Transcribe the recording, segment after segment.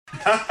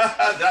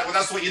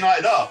That's what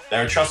United are.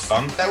 They're a trust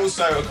fund. They're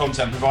also a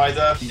content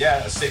provider,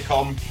 a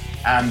sitcom,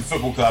 and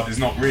football club is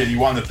not really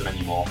one of them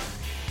anymore.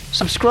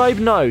 Subscribe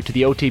now to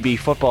the OTB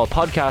Football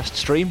Podcast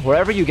stream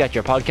wherever you get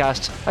your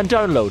podcasts and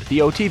download the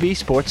OTB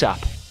Sports app.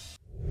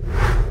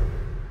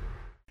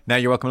 Now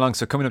you're welcome along.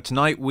 So coming up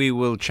tonight, we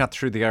will chat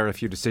through the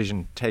IRFU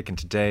decision taken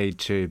today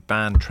to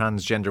ban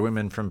transgender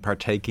women from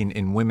partaking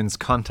in women's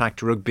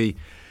contact rugby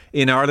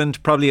in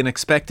Ireland. Probably an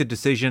expected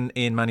decision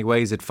in many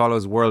ways. It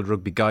follows World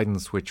Rugby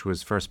Guidance, which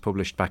was first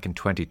published back in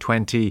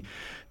 2020.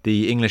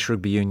 The English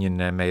Rugby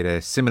Union made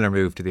a similar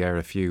move to the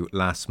IRFU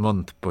last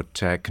month,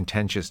 but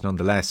contentious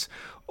nonetheless.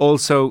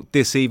 Also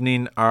this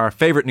evening, our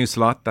favourite news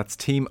slot, that's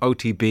Team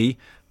OTB,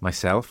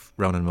 myself,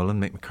 Ronan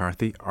Mullen, Mick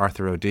McCarthy,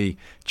 Arthur O'Dea,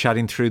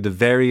 chatting through the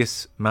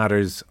various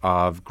matters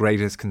of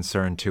greatest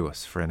concern to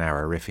us for an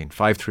hour, riffing.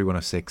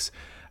 53106.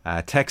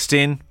 Text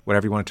in,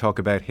 whatever you want to talk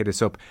about, hit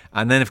us up.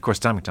 And then, of course,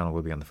 Dan McDonald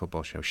will be on the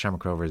football show.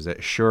 Shamrock Rovers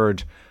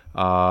assured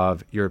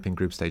of European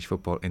group stage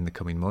football in the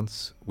coming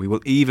months. We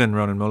will even,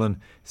 Ronan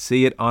Mullen,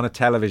 see it on a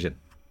television.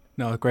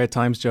 No, great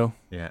times, Joe.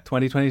 Yeah.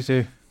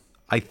 2022.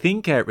 I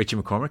think, Richie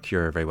McCormack,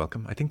 you're very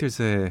welcome. I think there's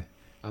a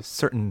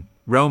certain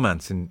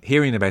romance in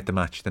hearing about the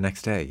match the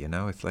next day. You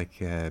know, it's like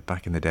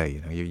back in the day.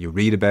 You know, you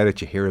read about it,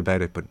 you hear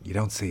about it, but you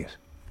don't see it.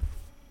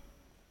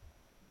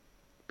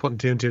 Putting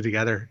two and two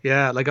together.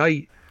 Yeah, like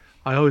I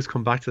always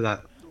come back to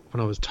that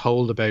when I was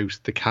told about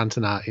the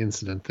Cantona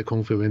incident, the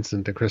Kung Fu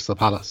incident in Crystal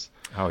Palace.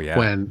 Oh, yeah.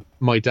 When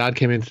my dad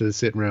came into the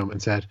sitting room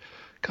and said,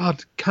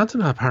 God,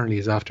 Cantona apparently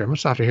is after,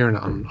 much after hearing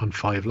it on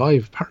 5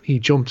 Live, apparently he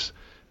jumped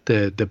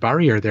the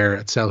barrier there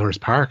at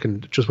Selhurst Park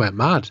and just went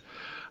mad.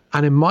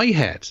 And in my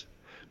head,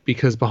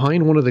 because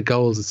behind one of the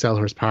goals at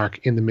Selhurst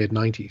Park in the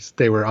mid-90s,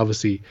 they were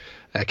obviously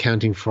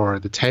accounting for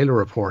the Taylor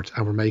report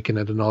and were making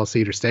it an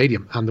all-cedar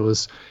stadium. And there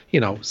was,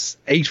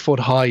 8-foot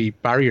high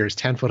barriers,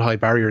 10-foot high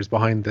barriers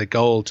behind the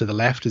goal to the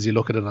left as you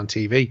look at it on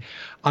TV.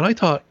 And I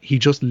thought he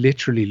just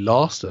literally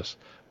lost it,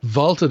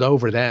 vaulted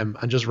over them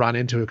and just ran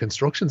into a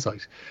construction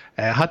site.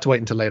 Had to wait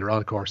until later on,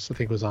 of course. I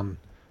think it was on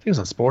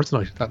Sports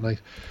Night that night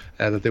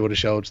that they would have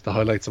showed the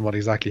highlights and what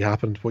exactly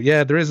happened. But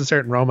yeah, there is a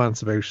certain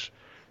romance about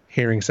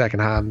hearing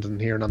secondhand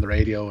and hearing on the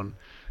radio and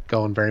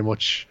going very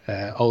much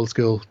old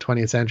school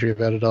 20th century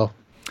about it all.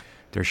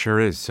 There sure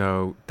is.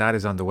 So that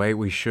is on the way.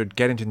 We should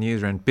get into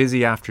Newsround.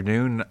 Busy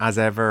afternoon. As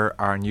ever,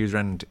 our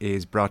Newsround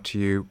is brought to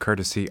you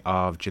courtesy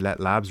of Gillette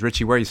Labs.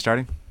 Richie, where are you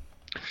starting?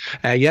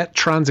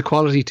 Trans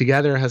Equality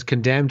Together has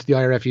condemned the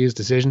IRFU's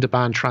decision to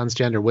ban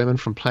transgender women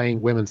from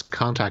playing women's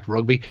contact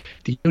rugby.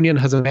 The union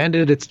has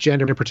amended its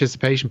gender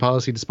participation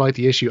policy despite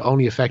the issue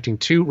only affecting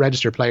 2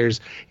 registered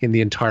players in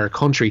the entire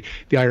country.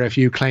 The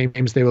IRFU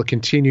claims they will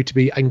continue to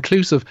be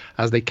inclusive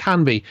as they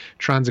can be.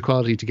 Trans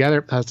Equality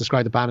Together has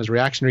described the ban as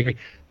reactionary,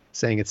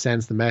 saying it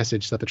sends the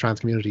message that the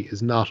trans community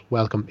is not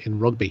welcome in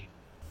rugby.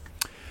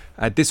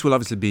 This will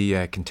obviously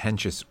be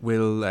contentious.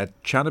 We'll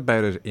chat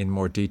about it in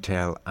more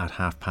detail at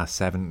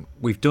 7:30.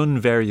 We've done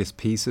various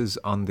pieces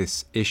on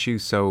this issue,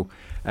 so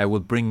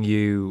we'll bring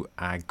you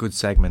a good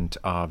segment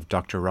of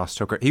Dr. Ross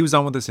Tucker. He was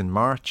on with us in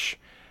March,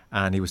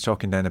 and he was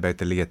talking then about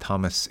the Leah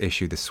Thomas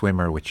issue, the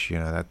swimmer, which,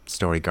 that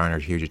story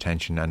garnered huge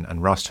attention,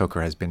 and Ross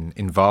Tucker has been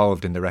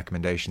involved in the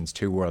recommendations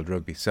to World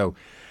Rugby. So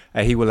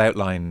he will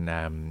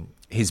outline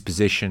his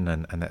position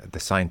and the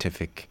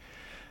scientific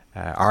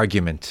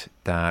argument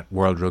that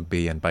World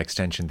Rugby and by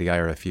extension the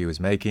IRFU is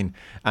making.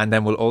 And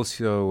then we'll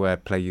also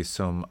play you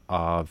some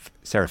of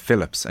Sarah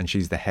Phillips, and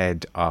she's the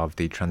head of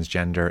the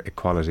Transgender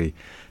Equality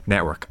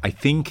Network. I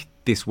think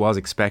this was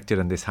expected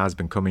and this has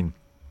been coming.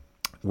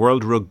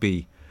 World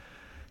Rugby,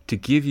 to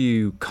give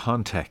you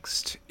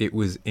context, it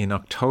was in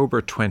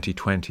October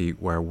 2020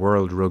 where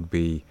World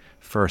Rugby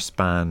first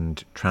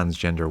banned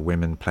transgender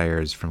women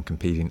players from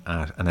competing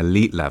at an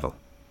elite level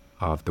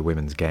of the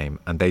women's game,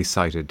 and they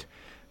cited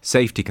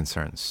safety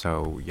concerns.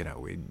 So,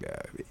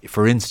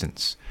 for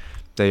instance,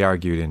 they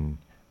argued in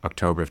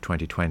October of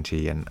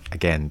 2020, and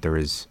again, there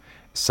is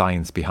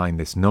science behind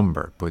this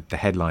number, but the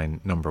headline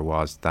number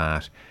was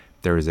that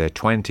there is a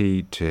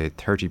 20 to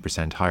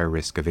 30% higher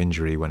risk of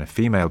injury when a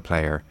female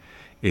player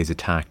is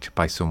attacked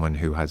by someone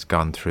who has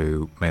gone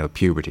through male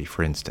puberty,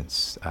 for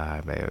instance.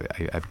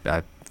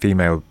 A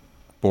female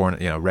born,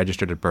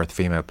 registered at birth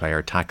female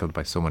player tackled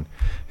by someone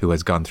who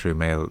has gone through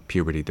male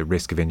puberty, the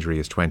risk of injury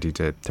is 20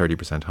 to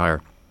 30%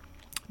 higher.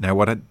 Now,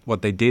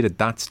 what they did at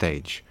that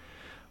stage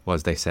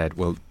was they said,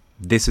 well,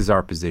 this is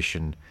our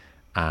position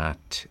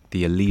at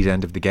the elite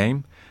end of the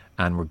game,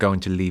 and we're going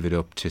to leave it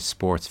up to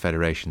sports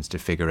federations to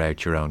figure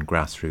out your own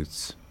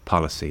grassroots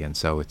policy. And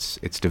so it's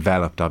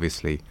developed,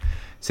 obviously,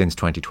 since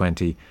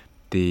 2020.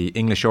 The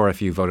English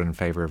RFU voted in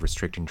favour of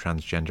restricting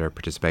transgender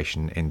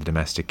participation in the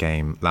domestic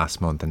game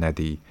last month, and now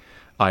the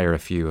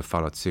IRFU have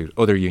followed suit.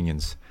 Other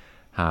unions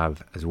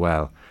have as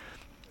well.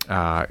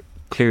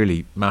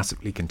 Clearly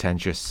massively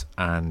contentious,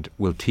 and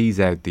we'll tease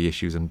out the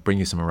issues and bring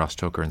you some of Ross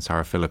Tucker and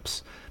Sarah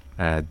Phillips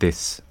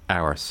this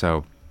hour.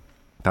 So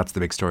that's the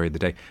big story of the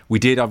day. We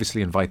did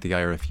obviously invite the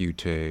IRFU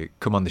to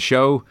come on the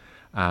show,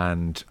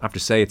 and I have to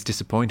say it's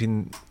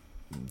disappointing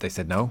they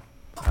said no.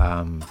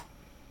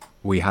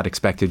 we had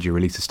expected you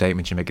release a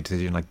statement, you make a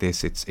decision like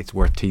this, it's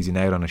worth teasing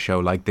out on a show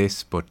like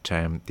this, but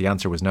the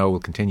answer was no. We'll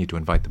continue to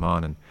invite them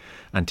on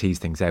and tease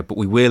things out, but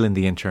we will in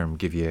the interim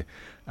give you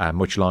a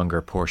much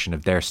longer portion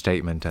of their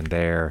statement and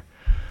their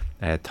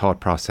thought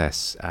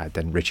process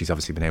than Richie's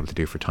obviously been able to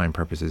do for time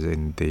purposes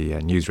in the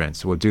Newsround.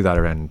 So we'll do that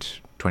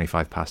around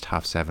 25 past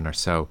 7:30 or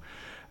so.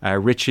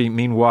 Richie,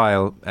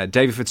 meanwhile,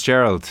 Davy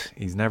Fitzgerald,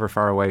 he's never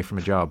far away from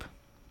a job.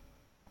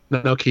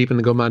 No keeping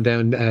the good man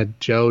down,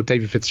 Joe.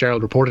 Davy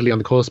Fitzgerald reportedly on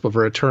the cusp of a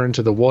return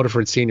to the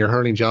Waterford senior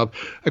hurling job.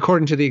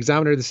 According to the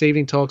Examiner this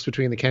evening, talks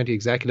between the county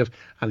executive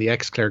and the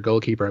ex-Clare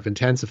goalkeeper have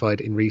intensified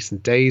in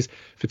recent days.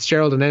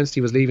 Fitzgerald announced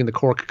he was leaving the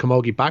Cork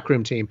Camogie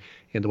backroom team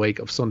in the wake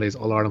of Sunday's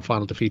All-Ireland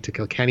final defeat to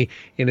Kilkenny.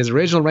 In his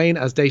original reign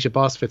as Daisha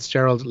boss,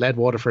 Fitzgerald led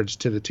Waterford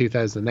to the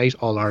 2008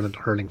 All-Ireland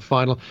hurling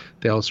final.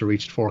 They also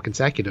reached 4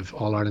 consecutive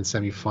All-Ireland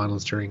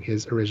semi-finals during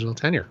his original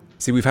tenure.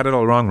 See, we've had it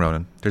all wrong,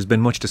 Ronan. There's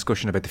been much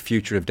discussion about the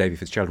future of Davy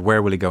Fitzgerald. Where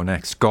will he go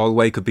next?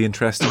 Galway could be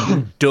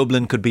interesting.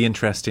 Dublin could be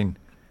interesting.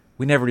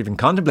 We never even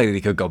contemplated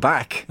he could go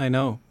back. I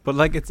know, but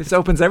like This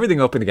opens everything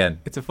up again.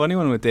 it's a funny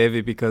one with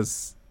Davy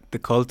because the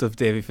cult of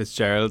Davy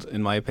Fitzgerald,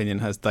 in my opinion,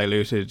 has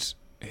diluted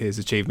his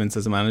achievements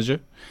as a manager,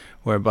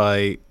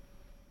 whereby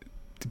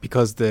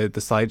because the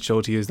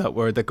sideshow, to use that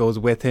word, that goes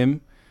with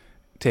him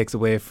takes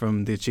away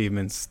from the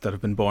achievements that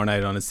have been borne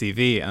out on his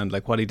CV. And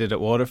like what he did at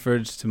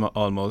Waterford to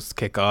almost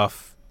kick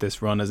off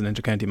this run as an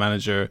intercounty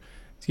manager,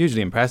 it's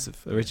hugely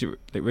impressive.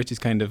 Richie's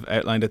kind of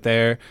outlined it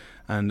there,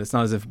 and it's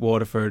not as if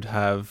Waterford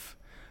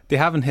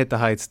haven't hit the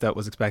heights that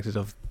was expected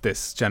of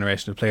this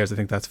generation of players. I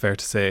think that's fair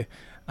to say,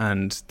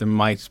 and there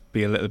might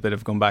be a little bit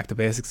of going back to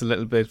basics a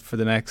little bit for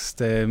the next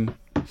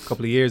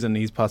couple of years, and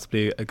he's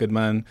possibly a good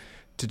man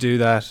to do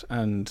that.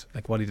 And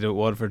like what he did at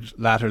Waterford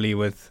latterly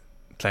with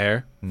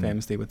Clare,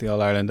 famously with the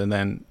All-Ireland, and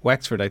then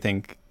Wexford, I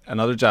think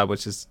another job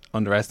which is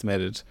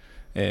underestimated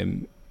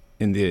in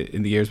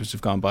the years which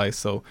have gone by.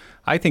 So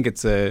I think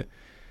it's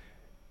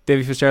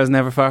Davy Fitzgerald's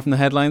never far from the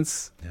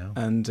headlines,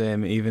 and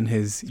even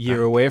his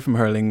year away from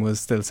hurling was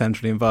still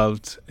centrally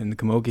involved in the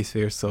camogie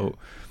sphere. So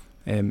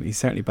he's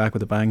certainly back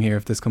with a bang here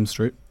if this comes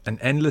through. An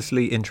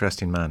endlessly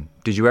interesting man.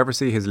 Did you ever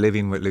see his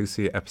Living with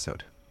Lucy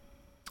episode?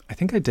 I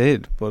think I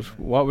did, but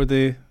what were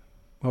the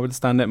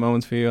standout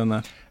moments for you on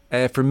that?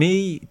 For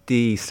me,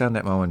 the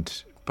standout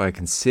moment by a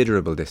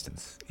considerable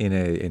distance in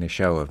a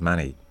show of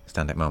many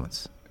standout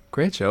moments.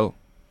 Great show.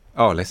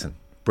 Oh, listen,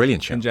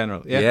 brilliant show In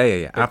general,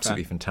 yeah.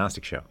 Absolutely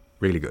fantastic show.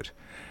 Really good.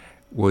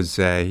 Was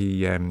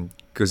he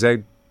goes out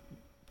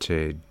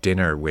to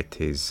dinner with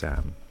his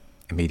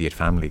immediate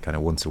family kind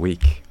of once a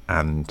week,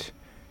 and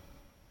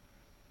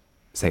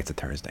say it's a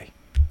Thursday.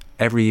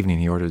 Every evening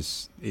he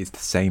orders, it's the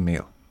same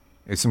meal.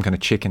 It's some kind of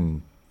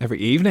chicken. Every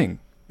evening?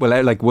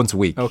 Well, like once a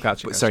week. Oh,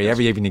 gotcha.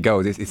 Every evening he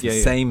goes, it's the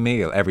same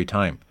meal every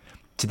time.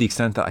 To the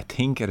extent that I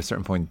think at a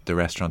certain point the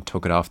restaurant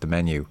took it off the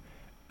menu,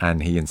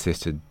 and he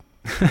insisted,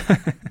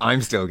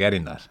 I'm still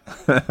getting that.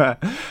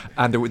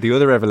 And the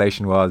other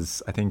revelation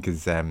was, I think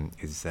his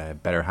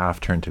better half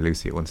turned to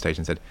Lucy at one stage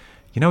and said,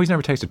 you know, he's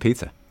never tasted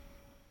pizza.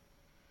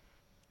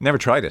 Never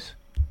tried it.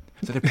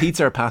 So the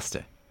pizza or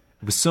pasta?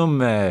 It was some,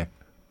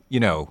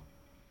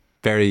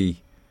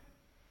 very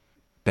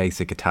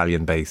basic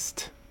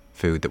Italian-based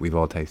food that we've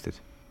all tasted.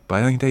 But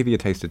I don't think Davey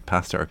had tasted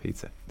pasta or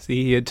pizza.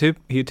 See, he had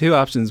two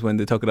options when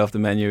they took it off the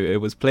menu. It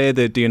was play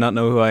the "Do you not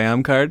know who I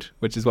am" card,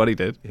 which is what he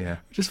did. Yeah.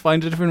 Just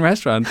find a different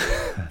restaurant.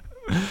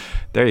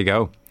 There you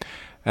go.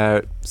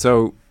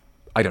 So,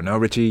 I don't know,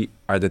 Richie,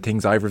 are the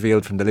things I've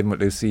revealed from the Living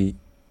with Lucy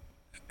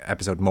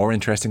episode more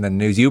interesting than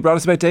the news you brought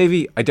us about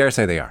Davey? I dare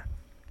say they are.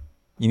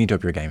 You need to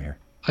up your game here.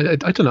 I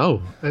don't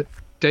know.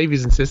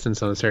 Davy's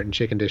insistence on a certain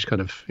chicken dish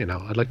kind of,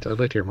 I'd like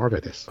to hear more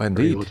about this.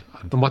 Indeed.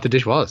 And what the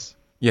dish was.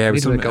 Yeah, it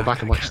was to go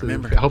back and watch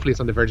hopefully it's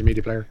on the Virgin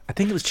Media Player. I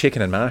think it was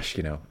chicken and mash,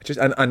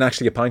 and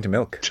actually a pint of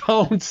milk.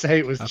 Don't say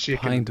it was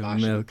chicken pint and of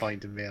mash and a milk.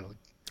 pint of milk.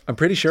 I'm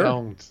pretty sure.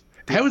 Don't.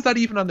 How is that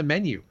even on the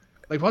menu?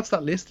 Like, what's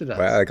that listed as?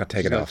 Well, I got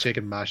taken off.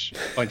 Chicken mash,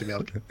 pint of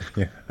milk.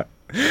 Yeah.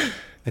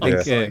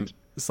 I think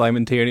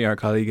Simon Tierney, our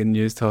colleague in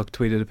News Talk,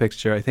 tweeted a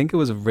picture. I think it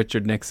was of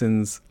Richard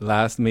Nixon's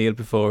last meal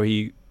before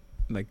he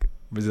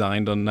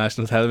resigned on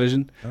national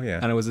television. Oh yeah.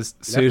 And it was a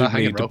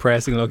suitably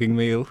depressing looking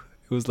meal.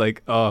 It was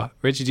like,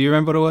 Richie, do you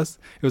remember what it was?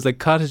 It was like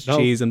cottage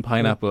cheese and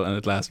pineapple and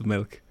a glass of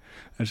milk.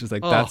 And she's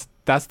like,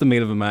 that's the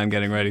meal of a man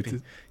getting ready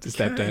to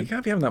step down. You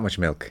can't be having that much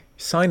milk.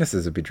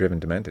 Sinuses would be driven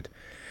demented.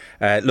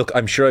 Look,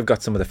 I'm sure I've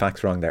got some of the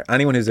facts wrong there.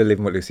 Anyone who's a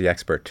Living with Lucy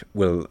expert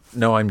will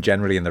know I'm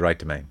generally in the right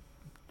domain.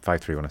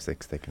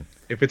 53106, they can.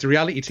 If it's a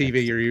reality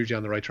TV, you're usually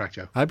on the right track,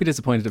 Joe. I'd be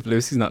disappointed if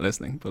Lucy's not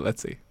listening, but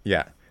let's see.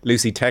 Yeah.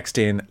 Lucy, text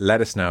in,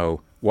 let us know,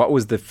 what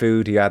was the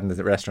food he had in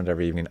the restaurant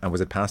every evening, and was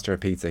it pasta or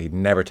pizza he'd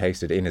never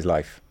tasted in his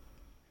life?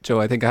 Joe,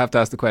 I think I have to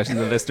ask the question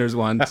the listeners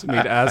want me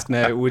to ask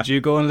now. Would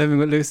you go on Living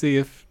with Lucy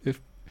if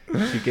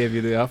she gave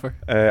you the offer?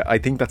 I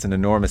think that's an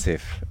enormous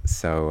if,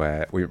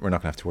 so we're not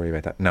going to have to worry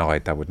about that. No,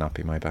 that would not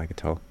be my bag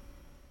at all.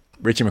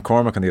 Richie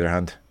McCormack, on the other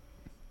hand.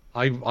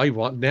 I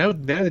want, now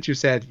that you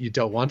said you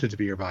don't want it to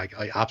be your bag,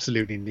 I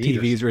absolutely need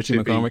TV's it Richie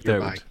to McCormack be your there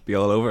bag. would be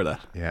all over that.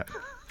 Yeah.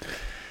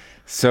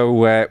 So,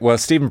 well,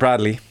 Stephen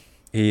Bradley,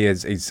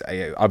 he's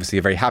obviously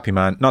a very happy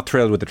man, not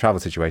thrilled with the travel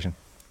situation.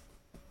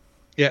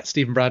 Yeah,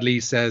 Stephen Bradley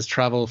says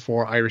travel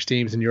for Irish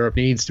teams in Europe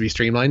needs to be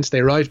streamlined.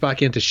 They arrived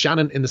back into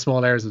Shannon in the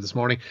small hours of this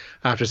morning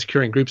after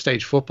securing group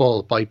stage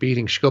football by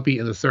beating Skopje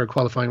in the third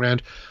qualifying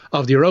round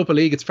of the Europa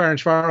League. It's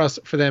Ferencváros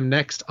for them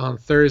next on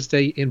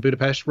Thursday in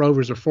Budapest.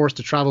 Rovers were forced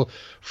to travel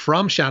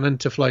from Shannon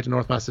to fly to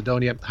North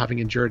Macedonia, having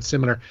endured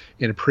similar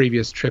in a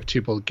previous trip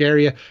to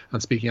Bulgaria.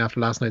 And speaking after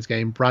last night's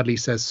game, Bradley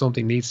says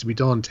something needs to be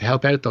done to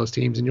help out those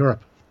teams in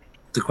Europe.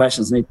 The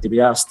questions need to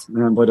be asked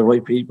by the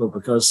right people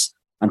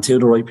and to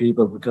the right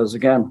people, because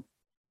again,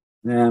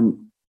 I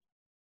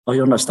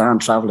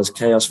understand travel is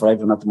chaos for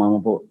everyone at the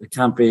moment, but it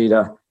can't be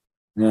that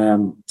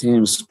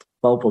teams,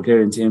 both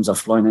Bulgarian teams, are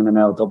flying in and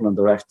out of Dublin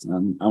direct,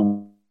 and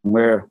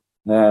we're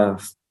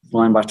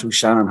flying back through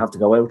Shannon, have to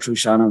go out through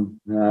Shannon.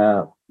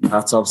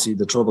 That's obviously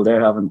the trouble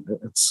they're having.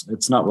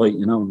 It's not right,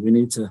 you know. We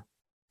need to,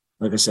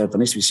 like I said, there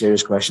needs to be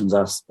serious questions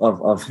asked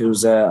of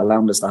who's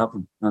allowing this to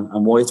happen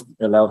and why it's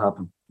allowed to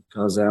happen,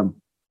 because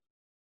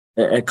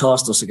it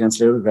cost us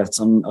against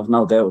Ludogorets, and I've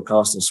no doubt it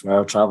cost us for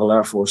our travel,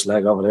 our first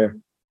leg over there.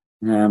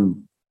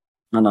 And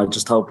I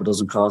just hope it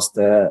doesn't cost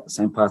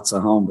St. Pat's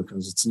at home,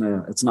 because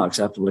it's not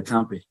acceptable. It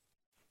can't be.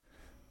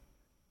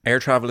 Air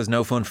travel is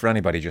no fun for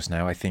anybody just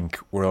now. I think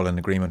we're all in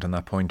agreement on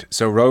that point.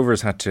 So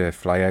Rovers had to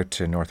fly out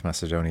to North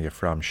Macedonia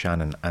from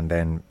Shannon, and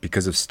then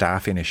because of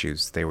staffing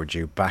issues, they were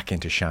due back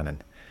into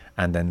Shannon.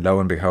 And then lo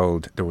and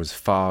behold, there was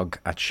fog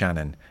at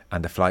Shannon,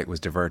 and the flight was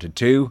diverted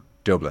to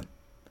Dublin.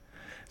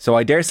 So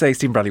I dare say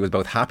Stephen Bradley was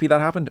both happy that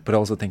happened, but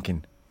also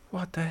thinking,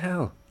 what the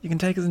hell? You can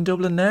take us in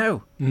Dublin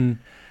now. And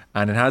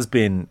it has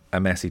been a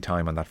messy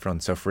time on that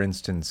front. So for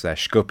instance,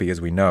 Skopje, as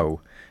we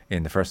know,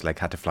 in the first leg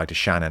had to fly to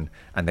Shannon,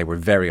 and they were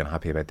very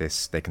unhappy about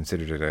this. They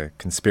considered it a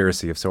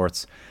conspiracy of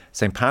sorts.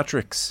 St.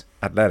 Patrick's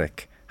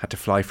Athletic had to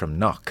fly from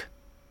Knock.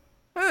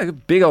 A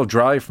big old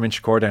drive from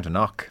Inchicore down to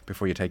Knock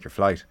before you take your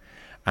flight.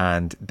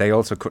 And they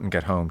also couldn't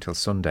get home till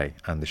Sunday,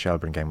 and the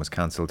Shelbourne game was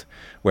cancelled.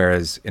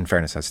 Whereas, in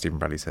fairness, as Stephen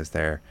Bradley says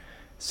there,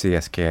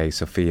 CSKA,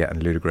 Sofia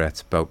and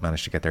Ludogorets both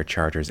managed to get their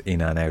charters in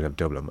and out of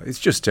Dublin. It's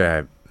just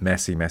a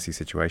messy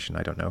situation.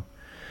 I don't know.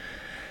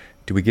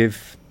 Do we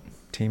give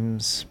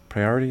teams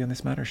priority on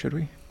this matter, should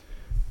we?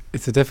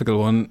 It's a difficult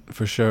one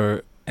for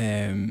sure.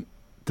 I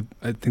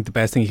think the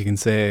best thing you can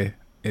say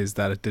is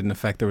that it didn't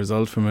affect the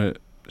result from a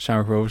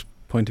Shamrock Rovers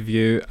point of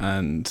view,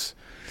 and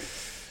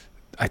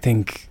I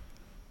think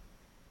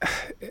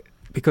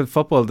because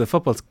the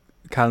football's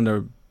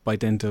calendar, by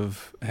dint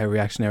of how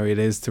reactionary it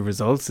is to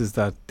results, is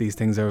that these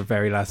things are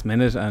very last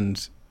minute,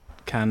 and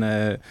can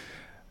a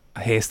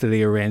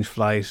hastily arranged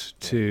flight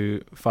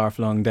to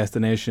far-flung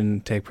destination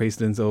take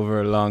precedence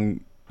over long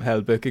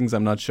held bookings?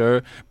 I'm not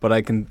sure, but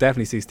I can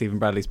definitely see Stephen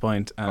Bradley's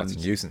point. And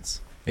it's a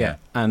nuisance. Yeah,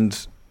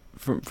 and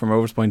from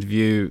Rovers' point of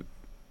view,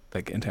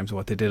 like in terms of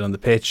what they did on the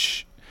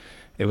pitch,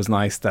 it was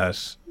nice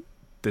that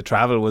the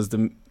travel was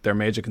their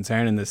major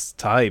concern in this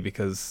tie,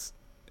 because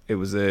it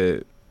was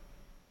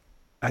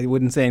I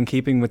wouldn't say in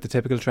keeping with the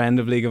typical trend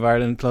of League of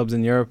Ireland clubs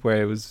in Europe,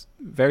 where it was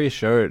very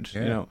assured,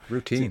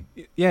 routine.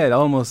 So, it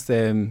almost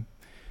played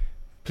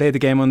the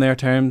game on their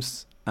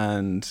terms,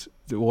 and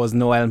there was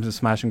no element of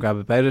smash and grab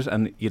about it.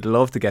 And you'd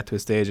love to get to a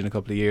stage in a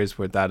couple of years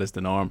where that is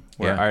the norm,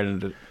 where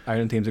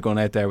Ireland teams are going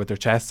out there with their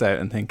chests out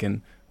and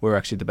thinking, we're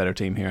actually the better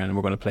team here, and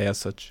we're going to play as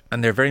such.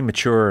 And they're a very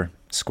mature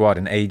squad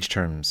in age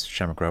terms.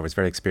 Shamrock Rovers,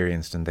 very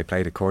experienced, and they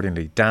played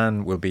accordingly.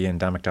 Dan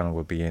McDonald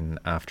will be in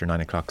after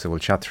 9 o'clock, so we'll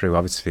chat through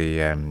obviously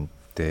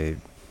the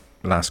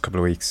last couple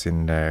of weeks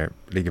in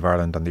League of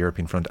Ireland on the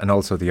European front, and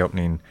also the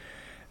opening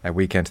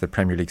weekend to the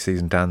Premier League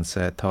season. Dan's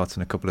thoughts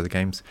on a couple of the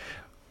games.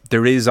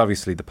 There is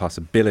obviously the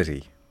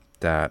possibility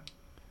that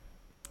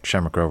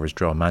Shamrock Rovers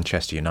draw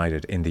Manchester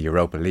United in the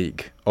Europa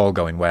League, all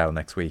going well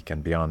next week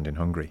and beyond in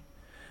Hungary.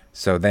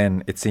 So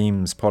then it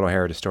seems, Paul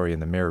O'Hare had a story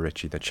in the Mirror,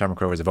 Richie, that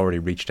Shamrock Rovers have already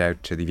reached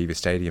out to the Aviva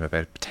Stadium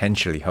about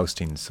potentially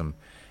hosting some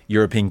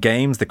European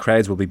games. The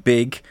crowds will be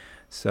big.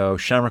 So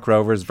Shamrock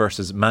Rovers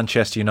versus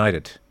Manchester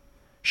United.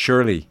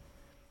 Surely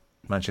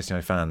Manchester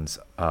United fans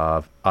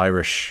of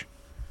Irish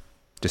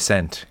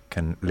descent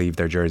can leave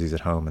their jerseys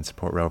at home and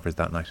support Rovers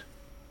that night.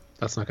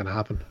 That's not going to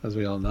happen, as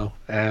we all know.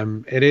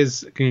 It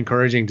is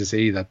encouraging to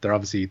see that they're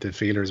obviously the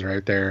feelers are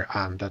out there,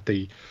 and that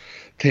they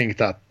think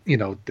that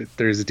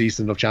there's a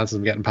decent enough chance of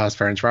them getting past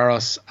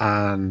Ferencváros.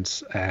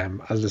 And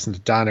I listened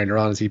to Dan earlier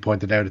on, as he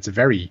pointed out, it's a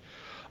very,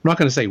 I'm not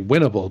going to say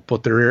winnable,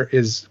 but there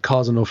is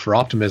cause enough for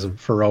optimism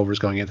for Rovers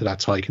going into that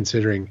tie,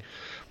 considering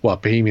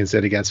what Bohemians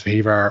did against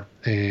Fever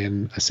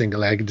in a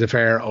single-legged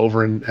affair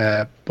over in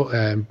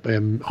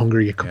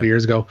Hungary a couple of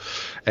years ago,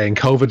 in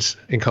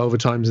COVID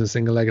times, in a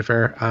single-leg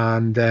affair.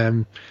 And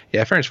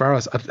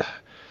Ferencváros,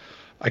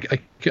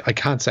 I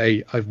can't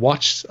say I've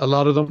watched a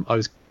lot of them. I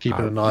was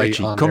keeping an eye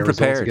Richie, on their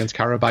results against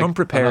Karabakh. Come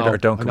prepared, or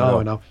don't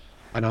come.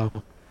 I know.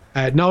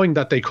 Knowing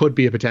that they could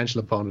be a potential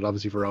opponent,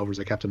 obviously, for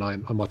Rovers, I kept an eye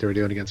on what they were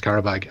doing against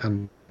Karabakh,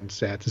 and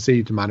to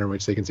see the manner in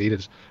which they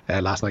conceded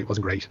last night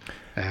wasn't great.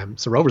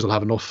 So Rovers will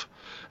have enough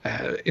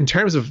In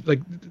terms of like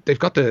they've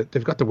got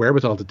the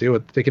wherewithal to do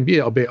it. They can be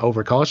a bit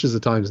overcautious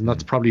at times, and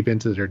that's probably been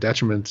to their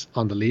detriment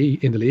in the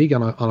league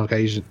on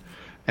occasion.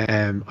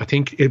 I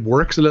think it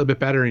works a little bit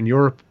better in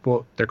Europe,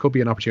 but there could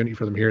be an opportunity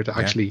for them here to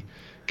actually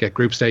get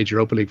group stage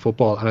Europa League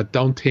football. And I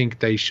don't think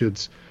they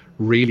should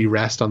really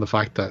rest on the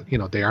fact that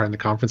they are in the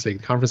Conference League.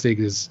 The Conference League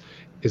is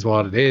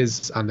what it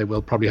is, and they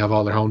will probably have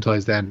all their home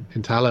ties then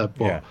in Tala.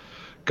 But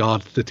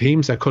God, the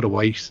teams that could have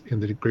waited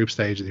in the group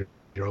stage of the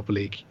Europa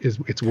League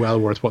it's well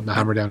worth putting the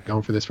hammer down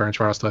going for this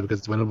Ferencváros tie because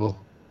it's winnable.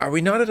 Are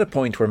we not at a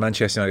point where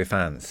Manchester United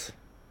fans,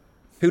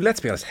 who, let's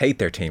be honest, hate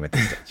their team at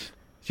this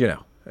stage,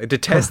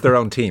 detest their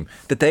own team,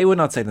 that they would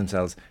not say to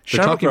themselves,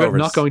 they're talking about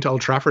not going to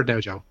Old Trafford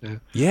now, Joe.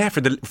 Yeah, for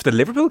the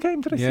Liverpool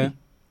game, did I see? Yeah.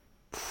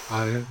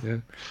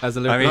 As a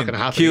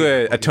Liverpool, cue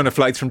a ton of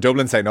flights from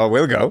Dublin saying, "Oh,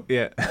 we'll go."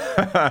 Yeah,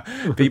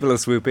 people will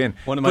swoop in.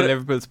 One of my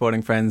Liverpool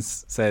sporting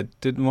friends said,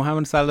 "Did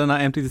Mohamed Salah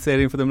not empty the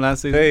stadium for them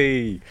last season?"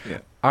 Hey,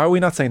 are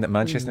we not saying that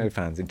Manchester United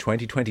fans in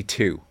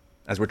 2022,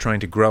 as we're trying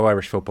to grow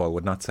Irish football,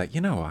 would not say,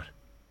 "You know what?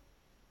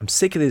 I'm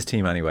sick of this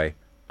team anyway.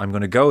 I'm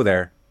going to go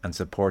there and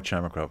support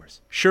Shamrock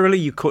Rovers"? Surely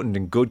you couldn't,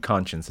 in good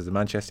conscience, as a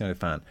Manchester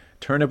United fan,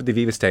 turn up at the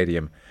Viva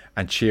Stadium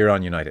and cheer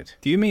on United.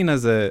 Do you mean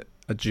as a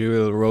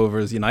dual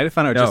Rovers United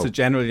fan, or just a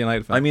general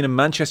United fan? I mean a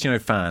Manchester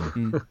United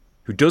fan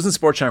who doesn't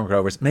support Shamrock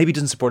Rovers, maybe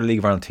doesn't support a League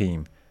of Ireland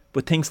team,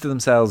 but thinks to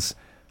themselves,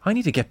 I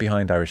need to get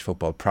behind Irish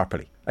football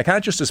properly. I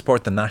can't just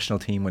support the national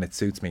team when it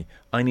suits me.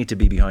 I need to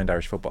be behind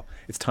Irish football.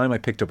 It's time I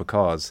picked up a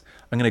cause.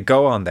 I'm going to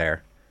go on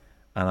there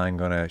and I'm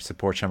going to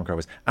support Shamrock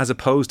Rovers, as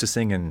opposed to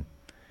singing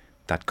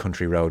that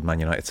Country Road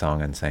Man United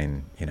song and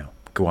saying,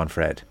 go on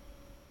Fred.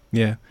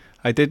 Yeah,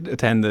 I did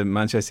attend the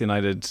Manchester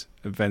United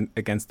event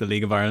against the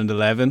League of Ireland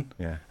 11,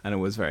 and it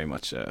was very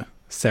much a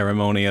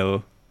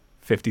ceremonial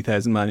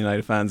 50,000 Man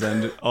United fans,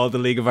 and all the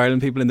League of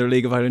Ireland people in their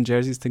League of Ireland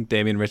jerseys. I think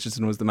Damien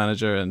Richardson was the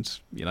manager, and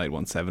United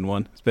won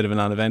 7-1. It's a bit of a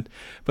non-event.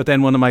 But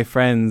then one of my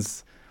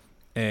friends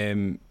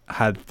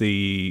had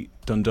the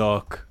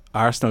Dundalk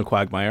Arsenal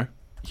quagmire,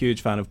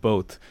 huge fan of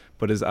both,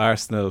 but his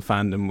Arsenal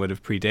fandom would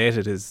have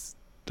predated his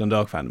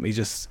Dundalk fandom.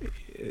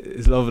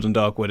 His love of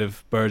Dundalk would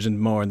have burgeoned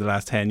more in the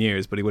last 10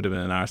 years, but he would have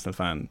been an Arsenal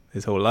fan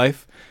his whole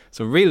life.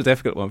 So a real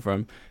difficult one for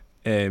him.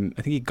 I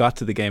think he got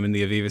to the game in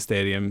the Aviva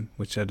Stadium,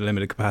 which had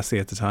limited capacity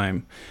at the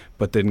time,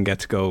 but didn't get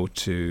to go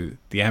to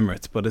the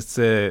Emirates. But it's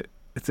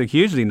a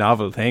hugely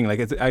novel thing.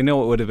 Like, I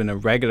know it would have been a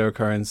regular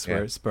occurrence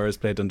where Spurs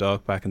played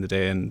Dundalk back in the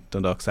day, and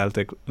Dundalk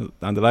Celtic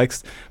and the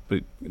likes,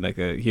 but like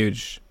a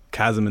huge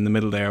chasm in the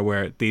middle there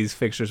where these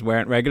fixtures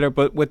weren't regular.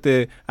 But with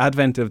the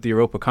advent of the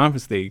Europa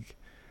Conference League,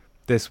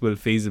 this will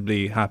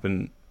feasibly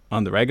happen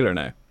on the regular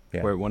now,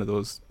 where one of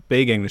those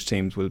big English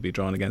teams will be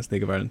drawn against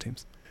League of Ireland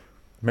teams.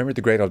 Remember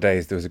the great old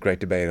days? There was a great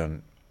debate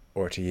on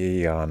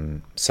RTE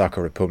on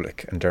Soccer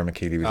Republic, and Dermot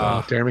Keely was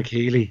on. Dermot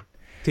Keely.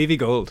 TV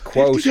Gold.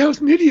 Quote,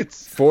 50,000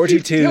 idiots.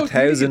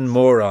 42,000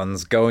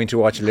 morons going to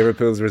watch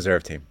Liverpool's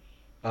reserve team.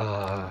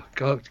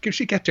 God, you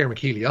should get Dermot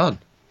Keely on.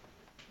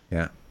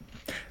 Yeah.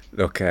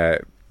 Look,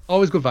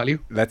 always good value.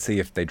 Let's see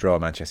if they draw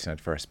Manchester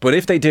United first. But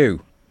if they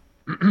do,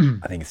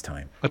 I think it's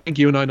time. I think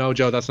you and I know,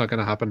 Joe, that's not going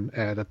to happen.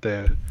 That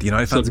the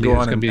United fans go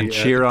on and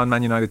cheer on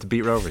Man United to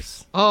beat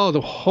Rovers. Oh,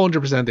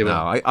 100% they will.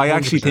 No, I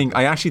actually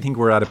think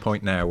we're at a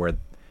point now where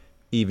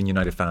even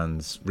United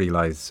fans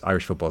realise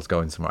Irish football's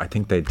going somewhere. I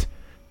think they'd.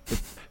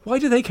 Why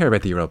do they care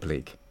about the Europa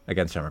League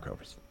against Shamrock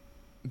Rovers?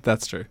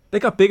 That's true. They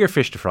got bigger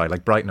fish to fry,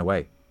 like Brighton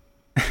away.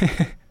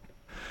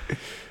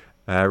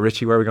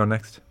 Richie, where are we going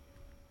next?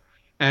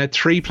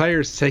 3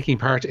 players taking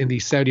part in the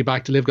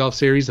Saudi-backed Live Golf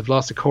Series have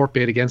lost a court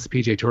bid against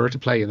the PGA Tour to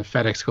play in the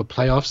FedEx Cup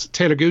playoffs.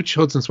 Taylor Gooch,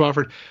 Hudson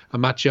Swafford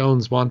and Matt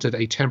Jones wanted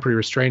a temporary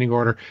restraining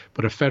order,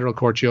 but a federal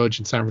court judge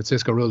in San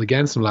Francisco ruled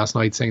against them last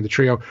night, saying the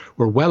trio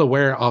were well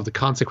aware of the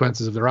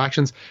consequences of their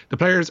actions. The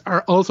players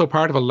are also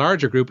part of a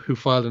larger group who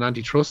filed an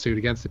antitrust suit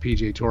against the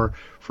PGA Tour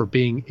for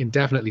being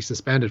indefinitely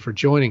suspended for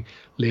joining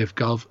Live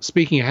Golf.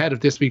 Speaking ahead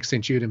of this week's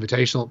St. Jude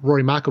Invitational,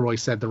 Rory McIlroy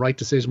said the right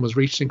decision was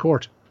reached in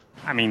court.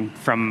 I mean,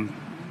 from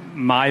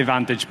my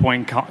vantage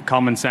point,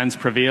 common sense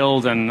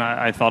prevailed, and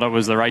I thought it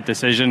was the right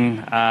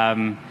decision.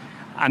 And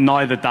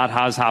now that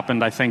has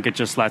happened, I think it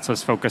just lets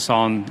us focus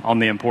on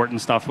the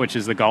important stuff, which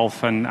is the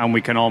golf, and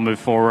we can all move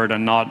forward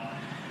and not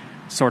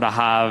sort of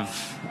have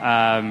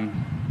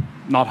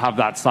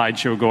that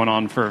sideshow going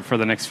on for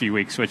the next few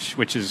weeks,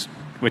 which is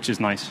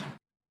nice.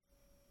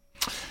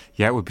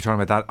 Yeah, we'll be talking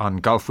about that on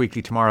Golf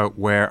Weekly tomorrow,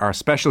 where our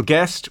special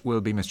guest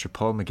will be Mr.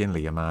 Paul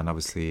McGinley, a man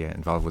obviously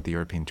involved with the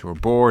European Tour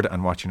Board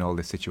and watching all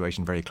this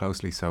situation very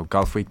closely. So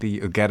Golf Weekly,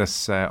 you'll get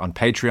us on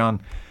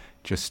Patreon.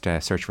 Just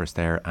search for us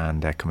there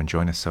and come and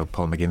join us. So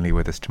Paul McGinley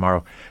with us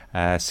tomorrow.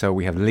 So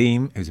we have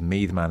Liam, who's a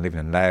Meath man living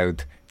in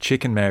Louth.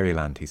 Chicken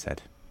Maryland, he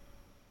said.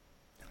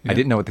 Yeah. I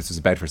didn't know what this was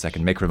about for a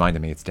second. Mick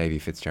reminded me it's Davy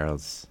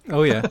Fitzgerald's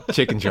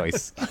chicken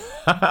choice.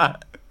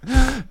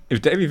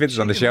 If Davy Fitz is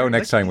on the show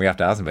next time, we have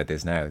to ask him about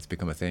this now. It's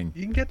become a thing.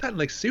 You can get that in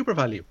like Super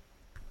Value.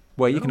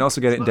 Well, you can also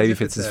get it in Davy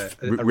Fitz's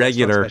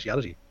regular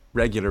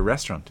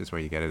restaurant is where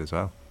you get it as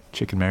well.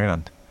 Chicken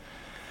Maryland.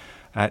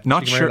 Not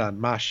Chicken sure.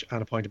 Maryland, mash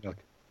and a pint of milk.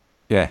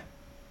 Yeah.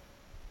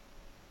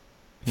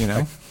 you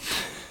know.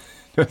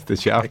 Just the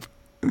shop.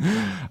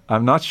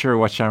 I'm not sure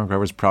what Shamrock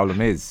Rovers'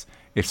 problem is.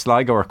 If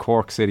Sligo or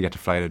Cork City had to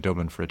fly to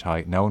Dublin for a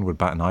tie, no one would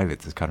bat an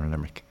eyelid, says Conor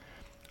Limerick.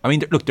 I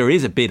mean, look, there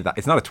is a bit of that.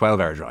 It's not a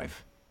 12-hour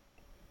drive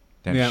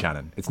down to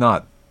Shannon. It's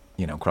not,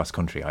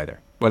 cross-country either.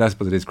 Well, I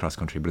suppose it is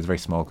cross-country, but it's a very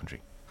small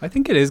country. I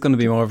think it is going to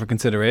be more of a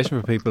consideration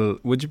for people.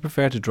 Would you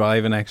prefer to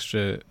drive an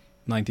extra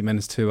 90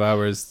 minutes, 2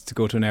 hours to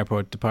go to an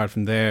airport, depart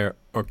from there,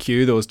 or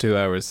queue those 2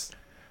 hours?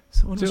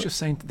 Someone was just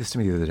saying this to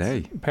me the other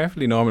day.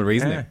 Perfectly normal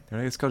reasoning. Yeah, they're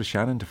like, let's go to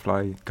Shannon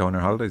to go on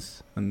our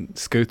holidays. And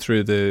scoot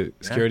through the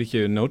security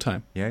queue in no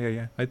time.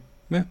 Yeah.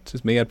 It's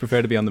just me. I'd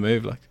prefer to be on the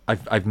move.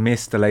 I've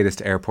missed the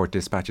latest airport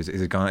dispatches.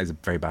 Is it gone? Is it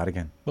very bad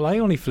again? Well, I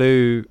only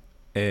flew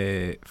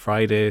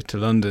Friday to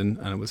London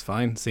and it was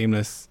fine,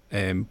 seamless.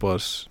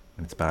 But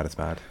when it's bad, it's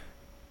bad.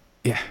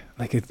 Yeah,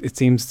 it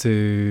seems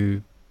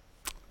to,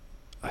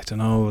 I don't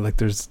know,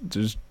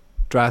 there's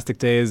drastic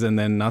days and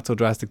then not so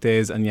drastic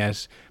days, and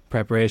yet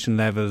preparation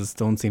levels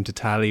don't seem to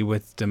tally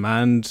with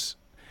demand.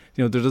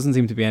 There doesn't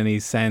seem to be any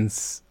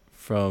sense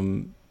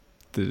from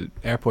the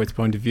airport's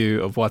point of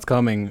view of what's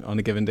coming on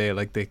a given day.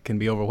 They can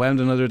be overwhelmed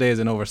on other days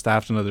and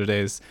overstaffed on other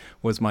days,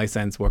 was my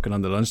sense working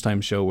on the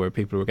lunchtime show, where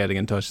people were getting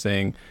in touch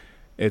saying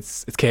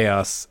it's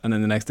chaos, and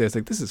then the next day it's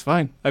this is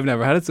fine, I've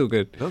never had it so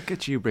good. Look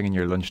at you bringing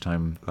your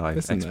lunchtime live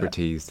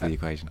expertise to the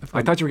equation.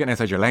 I thought you were getting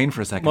outside your lane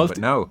for a second, but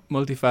no.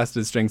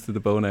 Multifaceted strings to the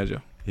bow now,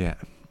 Joe. Yeah.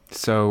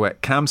 So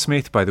Cam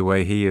Smith, by the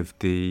way, he of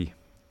the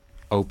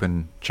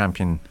Open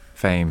champion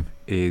fame,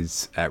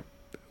 is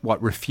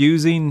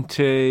refusing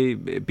to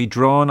be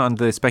drawn on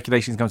the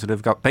speculation he's going to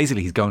live golf.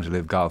 Basically, he's going to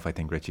live golf, I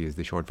think, Richie, is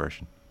the short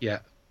version. Yeah.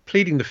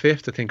 Pleading the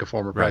fifth, I think a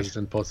former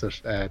president puts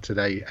it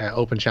today.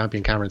 Open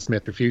champion Cameron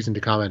Smith refusing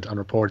to comment on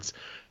reports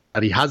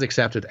that he has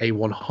accepted a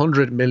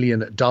 $100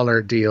 million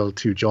deal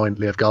to join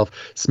Live Golf.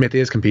 Smith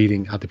is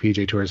competing at the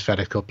PGA Tour's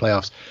FedEx Cup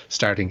playoffs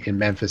starting in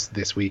Memphis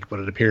this week, but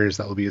it appears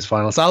that will be his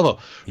final salvo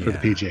for the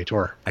PGA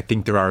Tour. I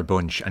think there are a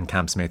bunch, and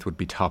Cam Smith would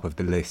be top of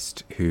the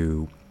list,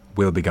 who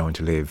will be going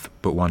to Live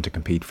but want to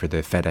compete for the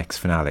FedEx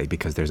finale,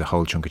 because there's a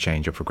whole chunk of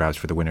change up for grabs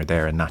for the winner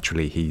there, and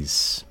naturally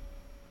he's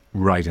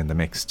right in the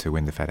mix to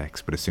win the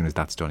FedEx. But as soon as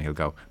that's done, he'll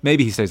go.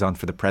 Maybe he stays on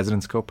for the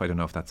President's Cup. I don't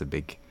know if that's a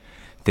big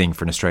thing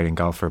for an Australian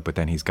golfer, but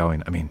then he's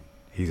going. I mean,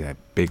 he's a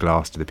big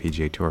loss to the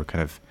PGA Tour,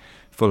 kind of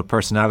full of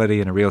personality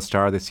and a real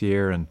star this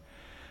year, and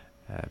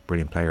a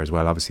brilliant player as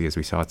well, obviously, as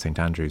we saw at St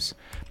Andrews.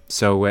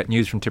 So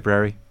news from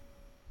Tipperary.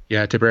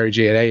 Yeah, Tipperary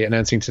GAA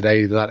announcing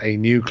today that a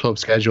new club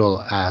schedule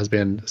has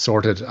been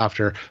sorted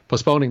after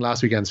postponing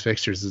last weekend's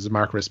fixtures as a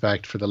mark of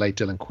respect for the late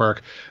Dylan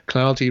Quirke.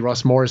 Clonalty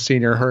Rossmore's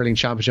senior hurling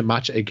championship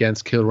match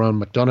against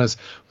Kilrun McDonagh's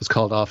was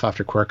called off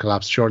after Quirke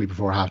collapsed shortly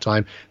before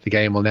half-time. The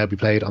game will now be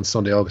played on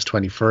Sunday, August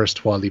 21st,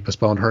 while the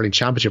postponed hurling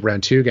championship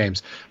round 2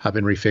 games have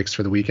been refixed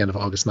for the weekend of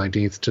August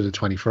 19th to the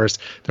 21st.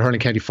 The hurling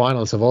county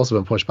finals have also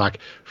been pushed back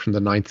from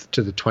the 9th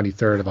to the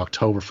 23rd of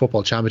October.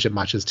 Football championship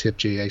matches, Tip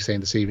GAA saying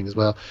this evening as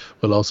well,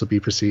 will also be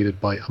preceded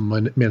by a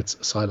minute's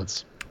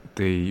silence.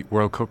 The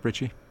World Cup,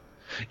 Richie?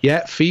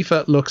 Yeah,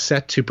 FIFA looks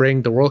set to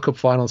bring the World Cup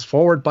finals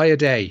forward by a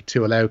day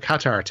to allow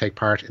Qatar to take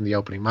part in the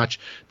opening match.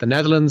 The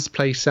Netherlands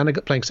playing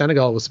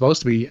Senegal was supposed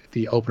to be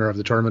the opener of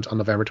the tournament on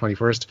November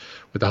 21st,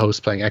 with the hosts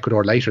playing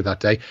Ecuador later that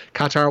day.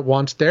 Qatar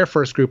want their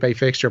first Group A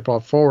fixture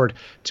brought forward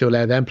to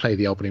allow them play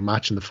the opening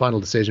match, and the final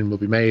decision will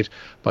be made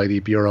by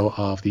the Bureau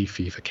of the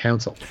FIFA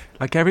Council.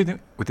 Like everything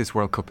with this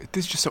World Cup,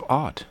 this is just so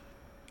odd.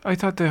 I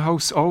thought the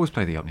hosts always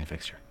play the opening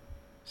fixture.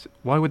 So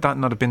why would that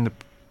not have been the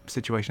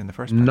situation in the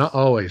first place? Not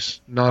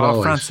always.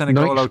 France,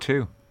 Senegal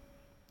 02.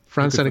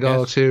 France,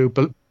 Senegal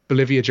 02.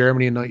 Bolivia,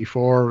 Germany in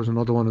 94 was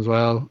another one as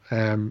well.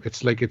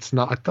 It's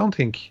not, I don't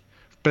think,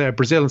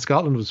 Brazil and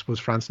Scotland was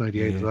France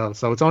 98 as well.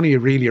 So it's only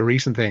really a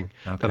recent thing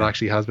that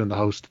actually has been the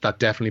host that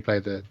definitely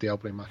played the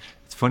opening match.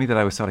 It's funny that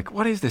I was like,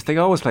 what is this? They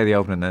always play the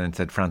opening, and then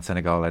said France,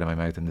 Senegal out of my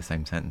mouth in the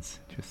same sentence.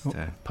 Just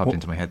popped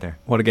into my head there.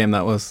 What a game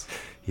that was.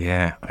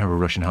 Yeah, I remember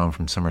rushing home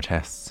from summer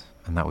tests,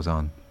 and that was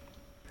on.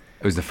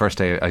 It was the first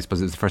day, I suppose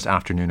it was the first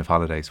afternoon of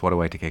holidays. What a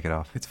way to kick it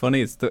off. It's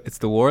funny, it's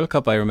the World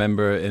Cup I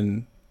remember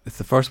it's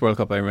the first World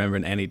Cup I remember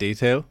in any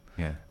detail.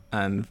 Yeah.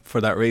 And for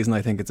that reason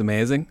I think it's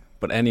amazing.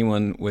 But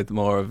anyone with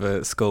more of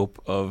a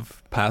scope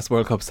of past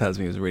World Cups tells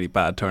me it was a really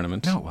bad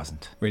tournament. No, it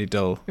wasn't. Really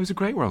dull. It was a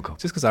great World Cup.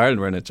 Just because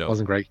Ireland were in it, Joe.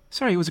 Wasn't great.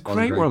 Sorry, it was a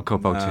great World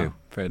Cup 02. Wasn't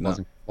great. No.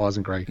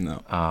 Wasn't great.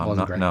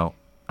 No.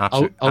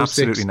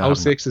 Absolutely not.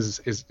 06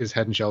 is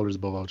head and shoulders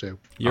above 02.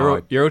 Euro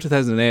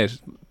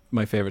 2008,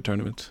 my favourite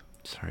tournament.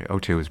 Sorry,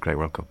 02 was a great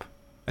World Cup.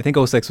 I think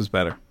 06 was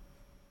better.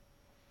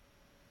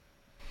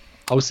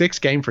 06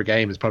 game for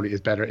game is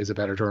a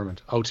better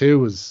tournament. 02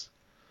 was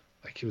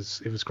like it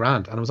was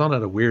grand, and it was on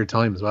at a weird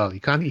time as well.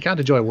 You can't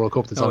enjoy a World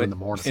Cup that's on in the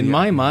morning. In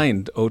my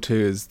mind, 02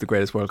 is the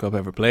greatest World Cup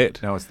ever played.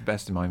 No, it's the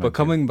best in my mind. But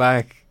coming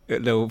back,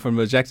 from an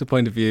objective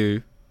point of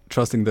view,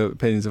 trusting the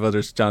opinions of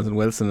others, Jonathan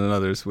Wilson and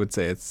others would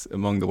say it's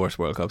among the worst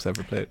World Cups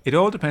ever played. It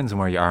all depends on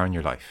where you are in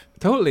your life.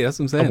 Totally, that's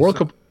what I'm saying.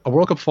 A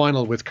World Cup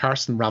final with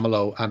Carsten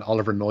Ramelow and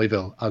Oliver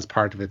Neuville as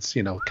part of its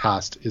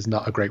cast is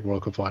not a great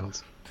World Cup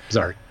finals.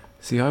 Sorry.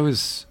 See, I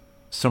was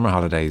summer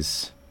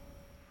holidays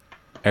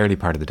early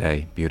part of the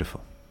day,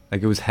 beautiful.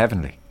 Like, it was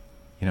heavenly.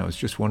 You know, it was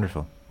just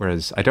wonderful.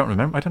 Whereas I don't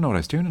know what I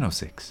was doing in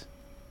 06.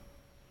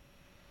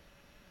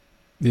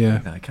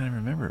 Yeah. I can't even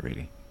remember it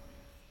really.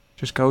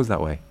 Just goes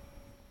that way.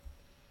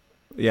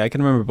 Yeah, I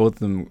can remember both of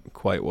them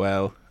quite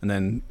well. And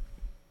then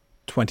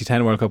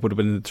 2010 World Cup would have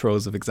been in the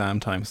throes of exam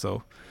time.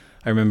 So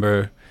I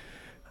remember,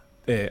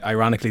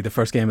 ironically, the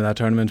first game of that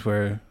tournament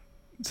where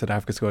South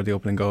Africa scored the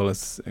opening goal.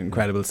 It's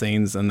incredible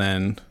scenes. And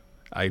then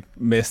I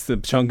missed the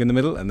chunk in the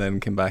middle and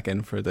then came back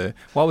in for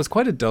what was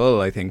quite a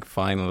dull, I think,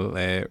 final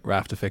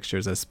raft of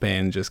fixtures as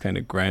Spain just kind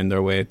of ground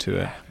their way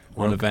to a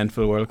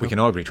uneventful World Cup. We can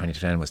all agree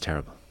 2010 was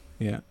terrible.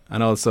 Yeah,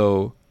 and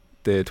also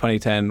the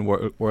 2010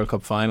 World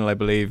Cup final, I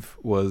believe,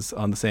 was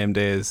on the same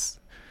day as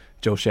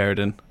Joe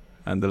Sheridan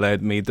and the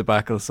Loud Mead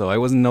debacle. So I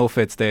was in no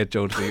fit state,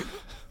 Joe,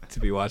 to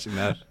be watching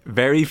that.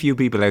 Very few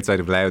people outside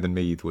of Louth and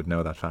Meath would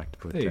know that fact.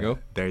 But there you go.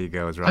 There you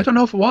go. Is right. I don't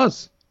know if it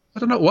was. I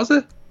don't know. Was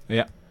it?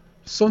 Yeah.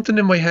 Something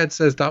in my head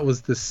says that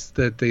was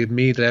the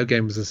Meath Louth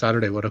game was on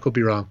Saturday, but I could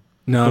be wrong.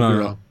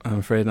 No. I'm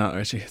afraid not,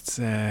 Richie. It's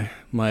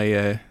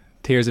my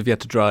tears have yet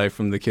to dry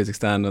from the Cusick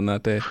stand on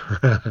that day.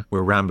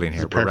 We're rambling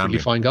here. It's a perfectly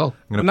fine goal.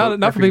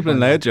 Not for people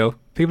in Louth, Joe.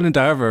 People in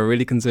Darver are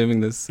really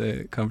consuming this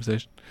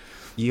conversation.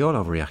 You all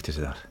overreacted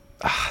to that.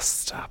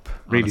 Stop.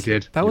 Really Honestly.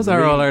 did. That was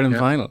our All-Ireland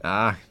final.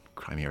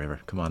 Crimea River.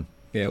 Come on.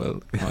 Yeah,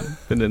 well, come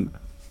on.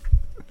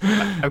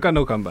 I've got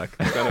no comeback.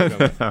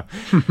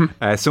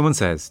 Someone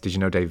says, did you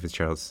know Davy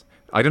Fitzgerald's?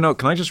 I don't know.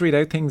 Can I just read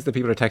out things that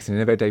people are texting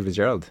in about Davy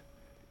Fitzgerald?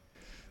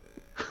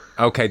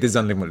 Okay, this is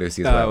on Living with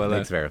Lucy as well.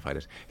 It's verified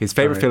it. His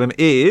favourite film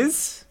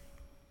is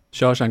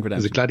Shawshank Redemption.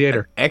 Is it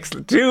Gladiator?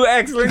 Two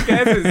excellent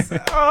guesses.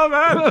 Oh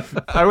man,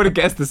 I would have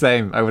guessed the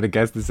same.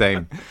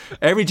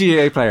 Every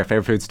GAA player,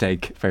 favourite food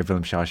steak, favourite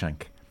film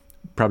Shawshank.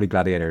 Probably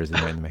Gladiator is in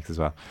the mix as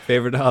well.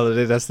 Favourite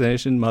holiday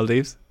destination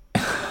Maldives.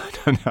 I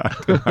don't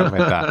know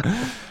about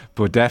that,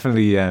 but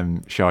definitely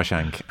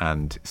Shawshank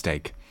and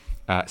steak.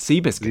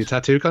 Seabiscuit. Is he a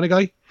tattoo kind of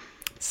guy?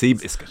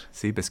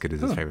 Seabiscuit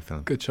is his favourite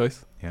film. Good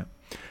choice. Yeah.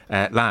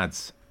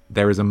 Lads,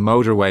 there is a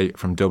motorway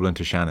from Dublin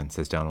to Shannon,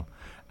 says Donald.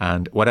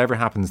 And whatever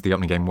happens, the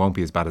opening game won't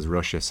be as bad as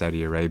Russia,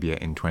 Saudi Arabia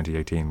in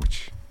 2018,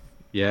 which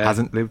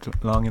hasn't lived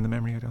long in the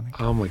memory, I don't think.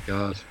 Oh my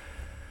God.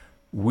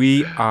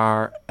 We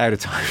are out of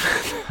time,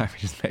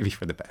 which is maybe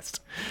for the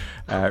best.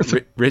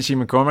 Richie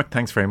McCormack,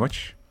 thanks very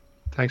much.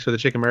 Thanks for the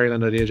Chicken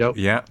Maryland idea, Joe.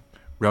 Yeah.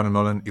 Ronan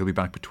Mullen, you'll be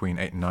back between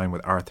 8 and 9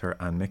 with Arthur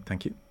and Mick.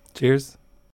 Thank you. Cheers.